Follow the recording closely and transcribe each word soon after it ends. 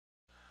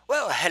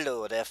Well,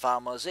 hello there,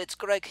 farmers. It's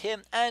Greg here,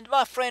 and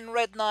my friend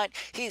Red Knight,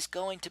 he's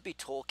going to be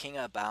talking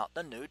about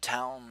the new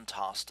town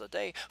task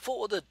today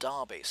for the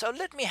derby. So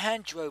let me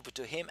hand you over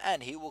to him,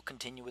 and he will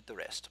continue with the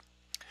rest.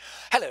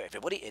 Hello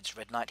everybody, it's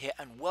Red Knight here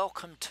and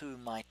welcome to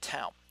my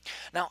town.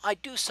 Now I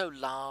do so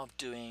love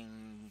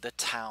doing the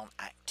town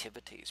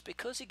activities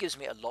because it gives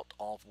me a lot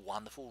of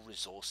wonderful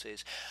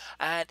resources,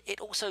 and it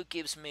also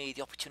gives me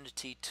the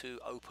opportunity to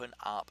open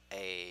up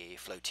a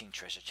floating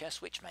treasure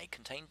chest which may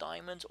contain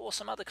diamonds or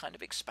some other kind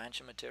of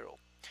expansion material.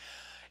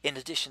 In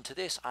addition to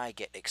this, I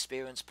get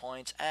experience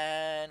points,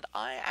 and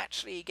I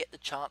actually get the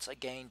chance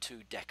again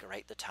to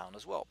decorate the town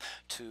as well,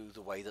 to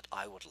the way that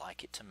I would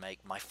like it to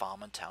make my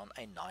farm and town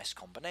a nice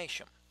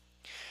combination.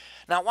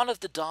 Now, one of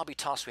the derby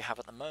tasks we have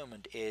at the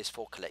moment is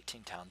for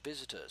collecting town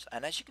visitors,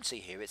 and as you can see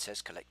here it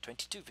says collect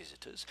 22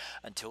 visitors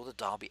until the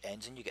derby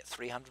ends, and you get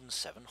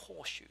 307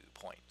 horseshoe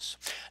points.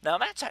 Now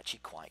that's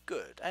actually quite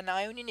good, and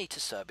I only need to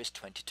service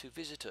 22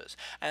 visitors,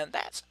 and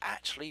that's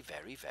actually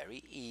very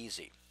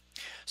easy.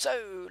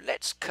 So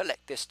let's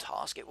collect this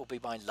task. It will be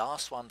my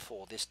last one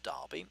for this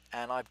derby,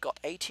 and I've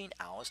got 18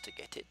 hours to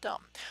get it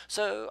done.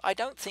 So I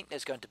don't think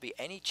there's going to be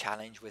any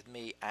challenge with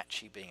me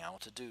actually being able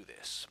to do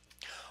this.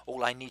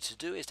 All I need to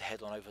do is to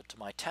head on over to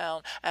my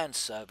town and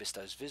service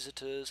those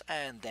visitors,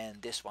 and then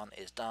this one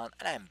is done,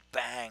 and then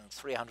bang,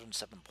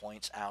 307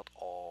 points out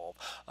of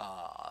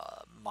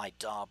my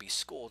derby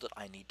score that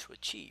I need to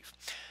achieve.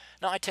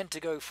 Now I tend to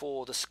go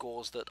for the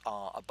scores that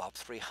are above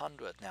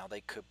 300. Now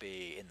they could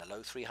be in the low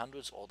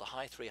 300s or the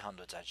high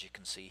 300s, as you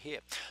can see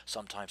here.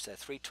 Sometimes they're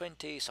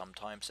 320,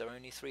 sometimes they're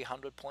only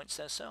 300 points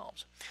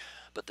themselves.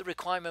 But the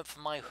requirement for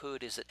my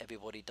hood is that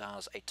everybody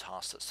does a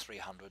task that's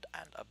 300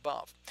 and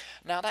above.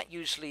 Now that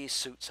usually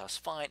suits us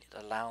fine.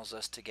 It allows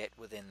us to get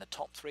within the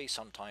top 3,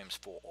 sometimes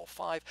 4 or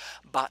 5,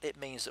 but it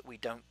means that we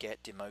don't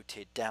get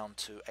demoted down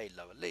to a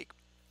lower league,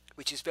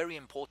 which is very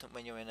important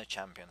when you're in a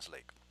Champions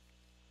League.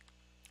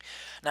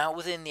 Now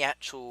within the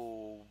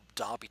actual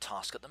derby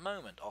task at the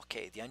moment,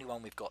 okay, the only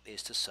one we've got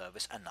is to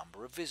service a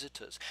number of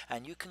visitors,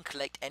 and you can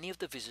collect any of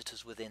the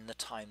visitors within the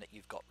time that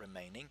you've got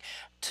remaining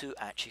to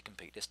actually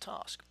complete this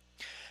task.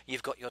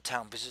 You've got your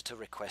town visitor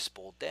request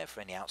board there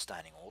for any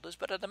outstanding orders,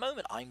 but at the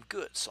moment I'm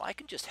good, so I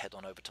can just head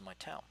on over to my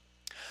town.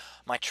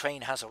 My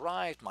train has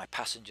arrived, my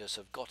passengers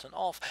have gotten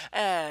off,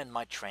 and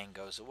my train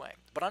goes away.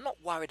 But I'm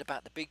not worried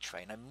about the big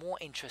train, I'm more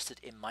interested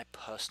in my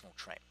personal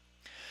train.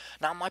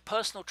 Now my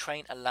personal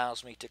train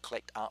allows me to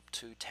collect up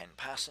to 10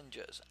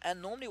 passengers,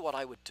 and normally what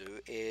I would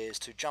do is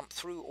to jump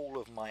through all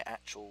of my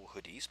actual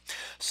hoodies,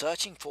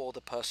 searching for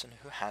the person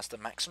who has the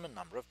maximum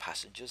number of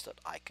passengers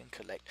that I can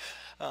collect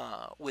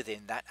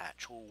within that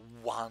actual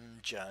one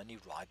journey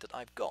ride that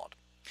I've got.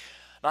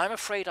 Now I'm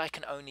afraid I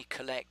can only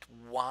collect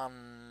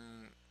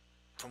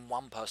from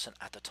one person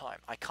at a time.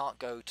 I can't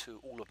go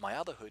to all of my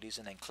other hoodies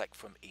and then collect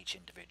from each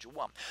individual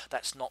one.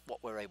 That's not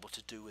what we're able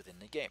to do within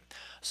the game.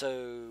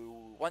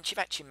 So once you've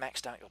actually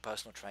maxed out your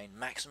personal train,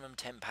 maximum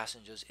 10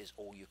 passengers is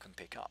all you can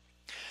pick up.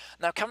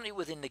 Now currently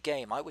within the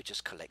game I would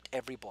just collect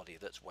everybody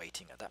that's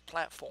waiting at that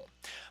platform,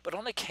 but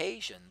on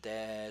occasion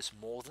there's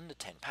more than the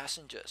 10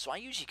 passengers, so I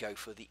usually go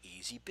for the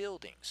easy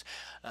buildings,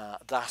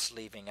 thus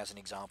leaving as an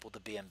example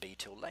the B&B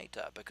till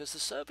later, because the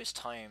service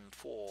time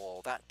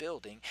for that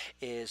building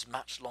is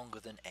much longer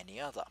than any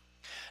other.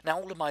 Now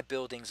all of my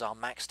buildings are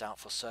maxed out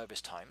for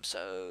service time,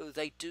 so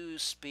they do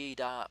speed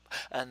up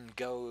and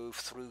go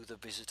through the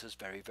visitors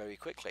very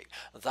quickly,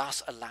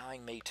 thus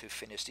allowing me to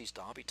finish these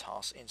derby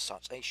tasks in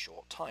such a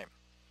short time.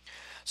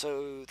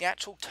 So the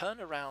actual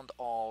turnaround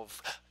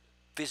of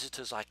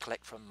visitors I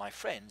collect from my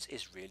friends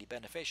is really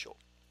beneficial.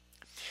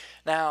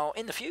 Now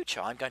in the future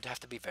I'm going to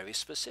have to be very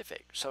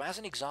specific, so as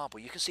an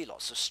example you can see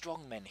lots of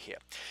strongmen here.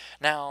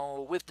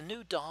 Now with the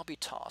new derby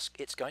task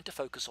it's going to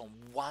focus on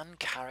one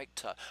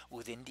character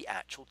within the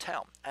actual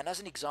town, and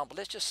as an example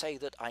let's just say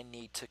that I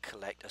need to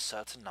collect a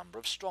certain number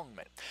of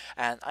strongmen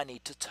and I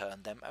need to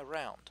turn them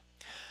around.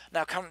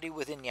 Now currently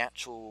within the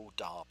actual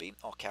derby,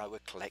 okay, I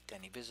would collect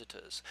any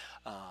visitors.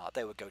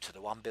 They would go to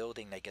the one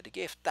building, they get a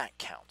gift, that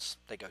counts.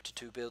 They go to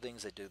 2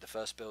 buildings, they do the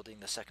first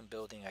building, the second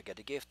building, I get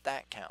a gift,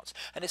 that counts.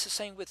 And it's the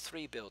same with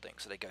 3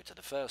 buildings, so they go to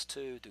the first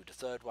 2, do the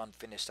third one,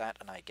 finish that,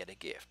 and I get a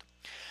gift.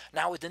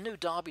 Now with the new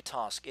derby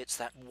task, it's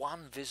that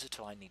one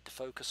visitor I need to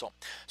focus on.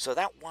 So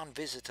that one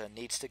visitor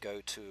needs to go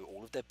to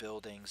all of their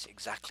buildings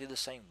exactly the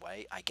same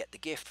way, I get the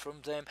gift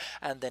from them,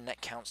 and then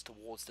that counts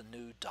towards the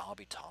new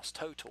derby task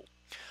total.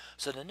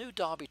 So the new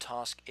derby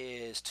task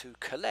is to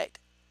collect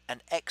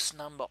an X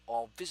number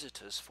of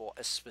visitors for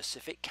a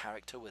specific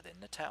character within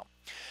the town.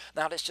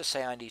 Now let's just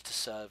say I need to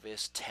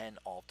service 10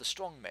 of the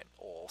strongmen,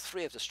 or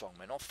 3 of the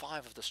strongmen, or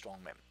 5 of the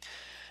strongmen.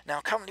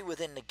 Now currently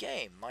within the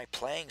game my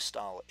playing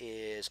style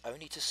is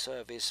only to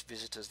service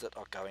visitors that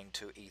are going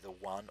to either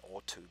 1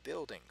 or 2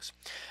 buildings,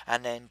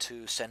 and then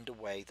to send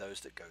away those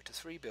that go to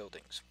 3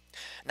 buildings.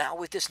 Now,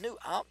 with this new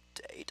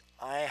update,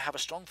 I have a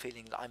strong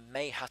feeling that I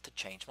may have to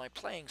change my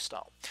playing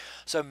style.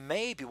 So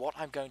maybe what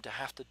I'm going to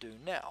have to do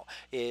now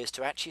is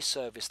to actually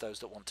service those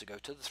that want to go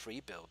to the three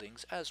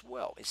buildings as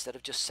well, instead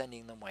of just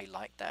sending them away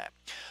like that.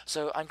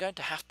 So I'm going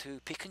to have to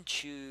pick and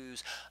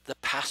choose the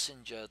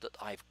passenger that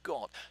I've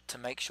got to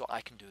make sure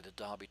I can do the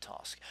derby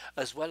task,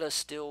 as well as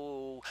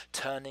still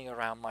turning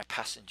around my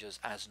passengers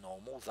as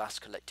normal, thus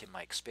collecting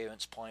my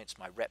experience points,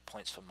 my rep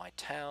points from my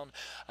town,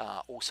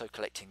 also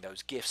collecting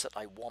those gifts that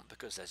I want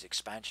because there's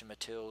expansion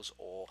materials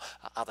or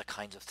other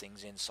kinds of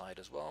things inside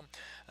as well.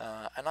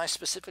 And I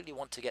specifically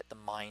want to get the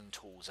mine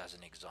tools as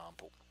an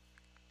example.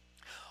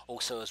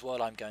 Also as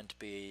well, I'm going to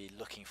be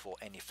looking for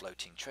any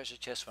floating treasure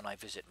chests when I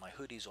visit my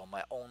hoodies or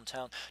my own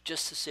town,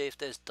 just to see if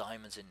there's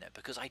diamonds in there,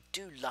 because I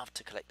do love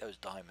to collect those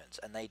diamonds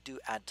and they do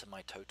add to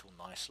my total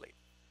nicely.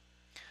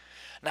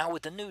 Now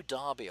with the new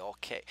derby,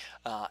 okay,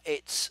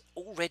 it's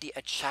already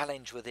a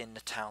challenge within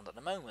the town at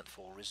the moment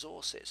for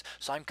resources.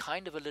 So I'm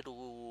kind of a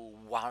little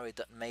worried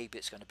that maybe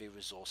it's going to be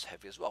resource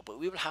heavy as well, but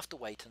we will have to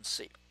wait and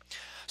see.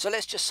 So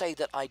let's just say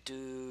that I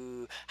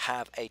do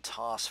have a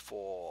task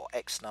for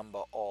X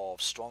number of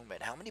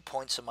strongmen. How many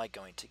points am I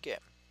going to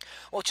get?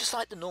 Well, just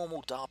like the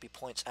normal derby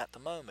points at the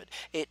moment,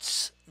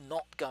 it's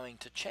not going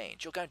to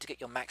change. You're going to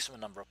get your maximum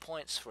number of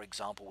points, for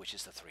example, which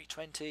is the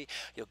 320.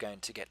 You're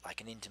going to get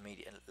like an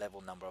intermediate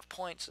level number of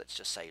points, let's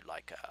just say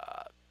like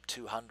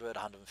 200,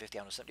 150,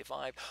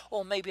 175,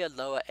 or maybe a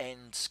lower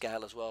end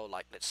scale as well,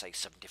 like let's say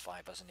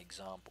 75 as an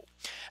example.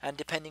 And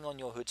depending on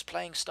your hood's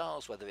playing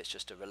styles, whether it's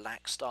just a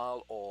relaxed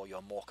style or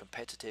you're more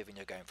competitive and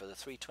you're going for the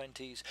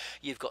 320s,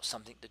 you've got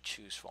something to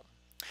choose from.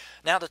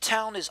 Now the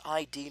town is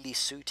ideally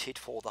suited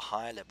for the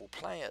higher level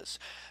players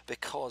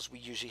because we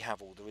usually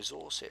have all the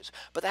resources,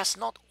 but that's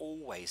not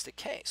always the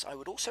case. I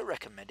would also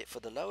recommend it for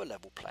the lower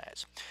level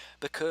players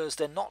because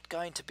they're not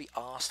going to be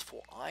asked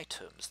for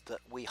items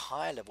that we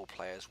higher level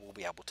players will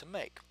be able to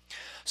make.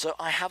 So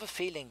I have a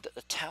feeling that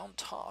the town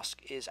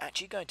task is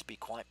actually going to be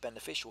quite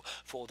beneficial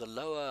for the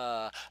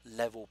lower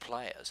level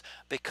players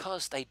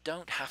because they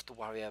don't have to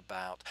worry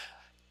about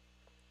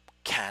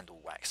candle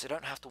wax. They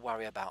don't have to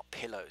worry about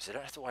pillows. They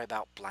don't have to worry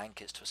about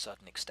blankets to a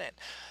certain extent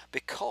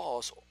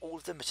because all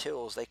of the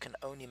materials they can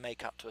only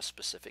make up to a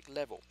specific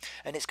level,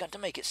 and it's going to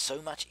make it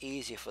so much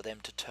easier for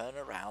them to turn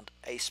around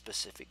a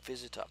specific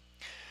visitor.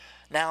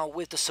 Now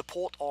with the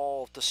support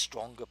of the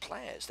stronger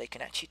players, they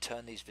can actually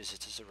turn these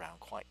visitors around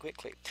quite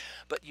quickly,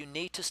 but you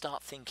need to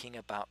start thinking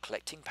about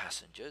collecting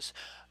passengers,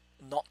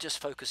 not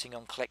just focusing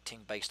on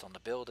collecting based on the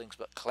buildings,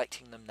 but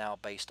collecting them now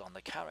based on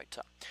the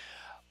character.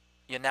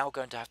 You're now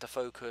going to have to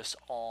focus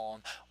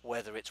on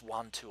whether it's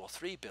 1, 2 or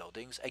 3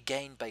 buildings,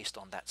 again based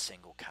on that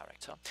single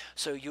character.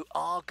 So you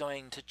are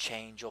going to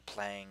change your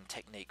playing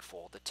technique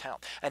for the town,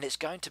 and it's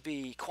going to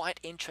be quite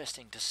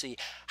interesting to see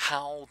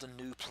how the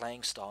new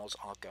playing styles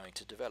are going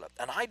to develop,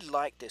 and I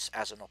like this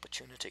as an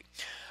opportunity.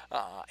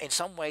 In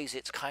some ways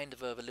it's kind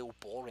of a little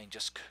boring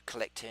just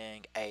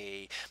collecting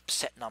a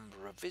set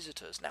number of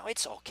visitors. Now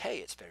it's okay,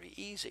 it's very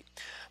easy,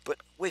 but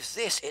with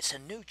this it's a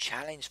new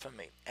challenge for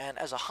me, and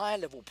as a higher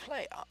level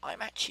player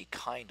I'm actually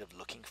kind of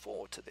looking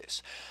forward to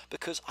this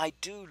because I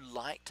do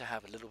like to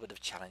have a little bit of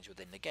challenge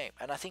within the game,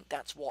 and I think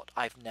that's what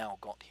I've now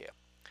got here.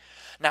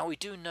 Now we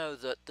do know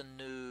that the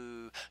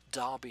new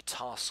derby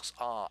tasks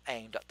are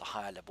aimed at the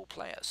higher level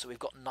players, so we've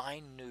got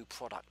 9 new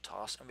product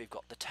tasks and we've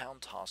got the town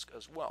task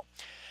as well.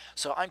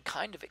 So I'm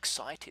kind of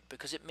excited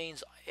because it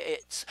means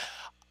it's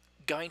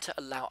going to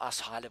allow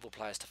us high level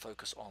players to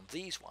focus on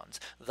these ones,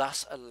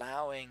 thus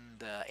allowing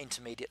the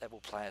intermediate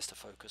level players to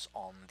focus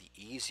on the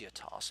easier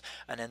tasks,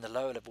 and then the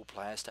lower level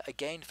players to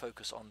again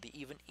focus on the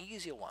even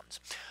easier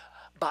ones.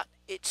 But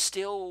it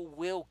still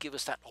will give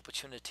us that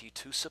opportunity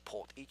to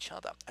support each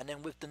other. And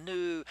then with the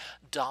new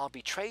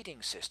derby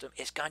trading system,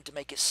 it's going to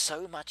make it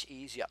so much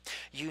easier.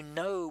 You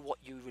know what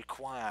you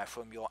require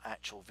from your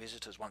actual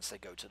visitors once they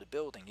go to the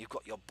building. You've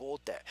got your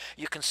board there.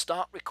 You can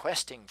start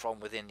requesting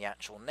from within the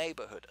actual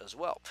neighborhood as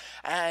well.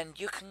 And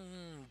you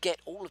can get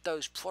all of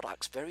those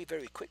products very,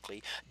 very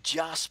quickly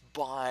just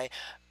by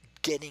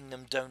getting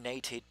them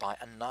donated by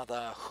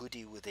another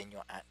hoodie within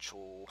your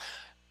actual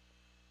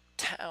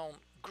town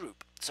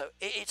group. So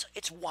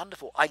it's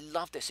wonderful. I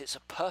love this. It's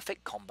a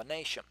perfect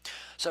combination.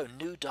 So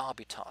new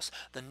derby tasks,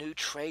 the new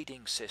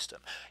trading system,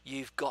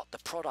 you've got the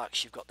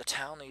products, you've got the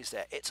townies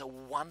there. It's a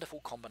wonderful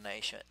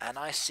combination, and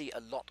I see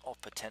a lot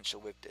of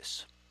potential with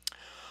this.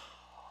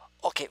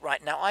 Okay,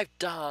 right, now I've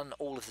done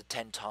all of the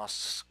 10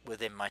 tasks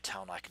within my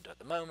town I can do at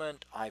the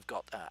moment. I've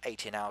got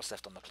 18 hours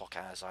left on the clock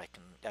as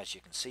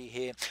you can see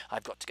here.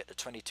 I've got to get the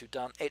 22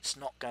 done. It's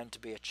not going to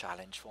be a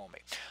challenge for me.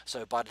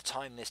 So by the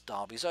time this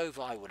derby's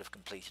over, I would have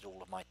completed all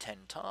of my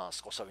 10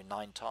 tasks, or sorry,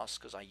 9 tasks,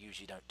 because I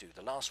usually don't do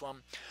the last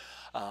one.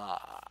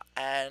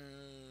 And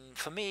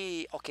for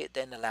me, okay, it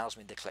then allows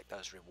me to collect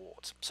those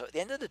rewards. So at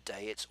the end of the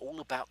day, it's all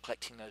about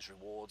collecting those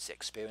rewards, the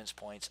experience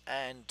points,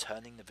 and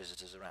turning the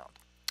visitors around.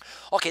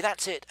 Okay,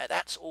 that's it.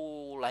 That's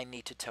all I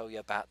need to tell you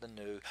about the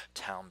new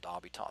Town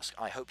Derby task.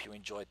 I hope you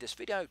enjoyed this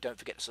video. Don't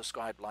forget to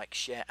subscribe, like,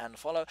 share, and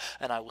follow.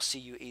 And I will see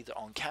you either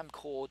on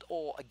Camcord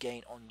or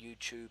again on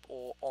YouTube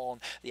or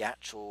on the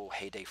actual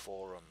Heyday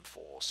forum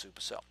for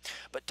Supercell.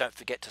 But don't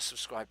forget to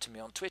subscribe to me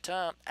on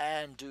Twitter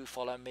and do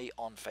follow me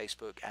on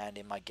Facebook and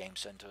in my game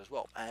center as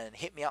well. And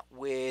hit me up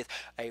with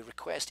a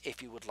request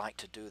if you would like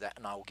to do that,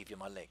 and I will give you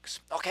my links.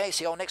 Okay,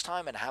 see you all next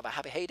time, and have a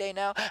happy Heyday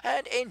now,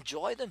 and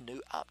enjoy the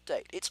new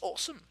update. It's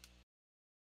awesome.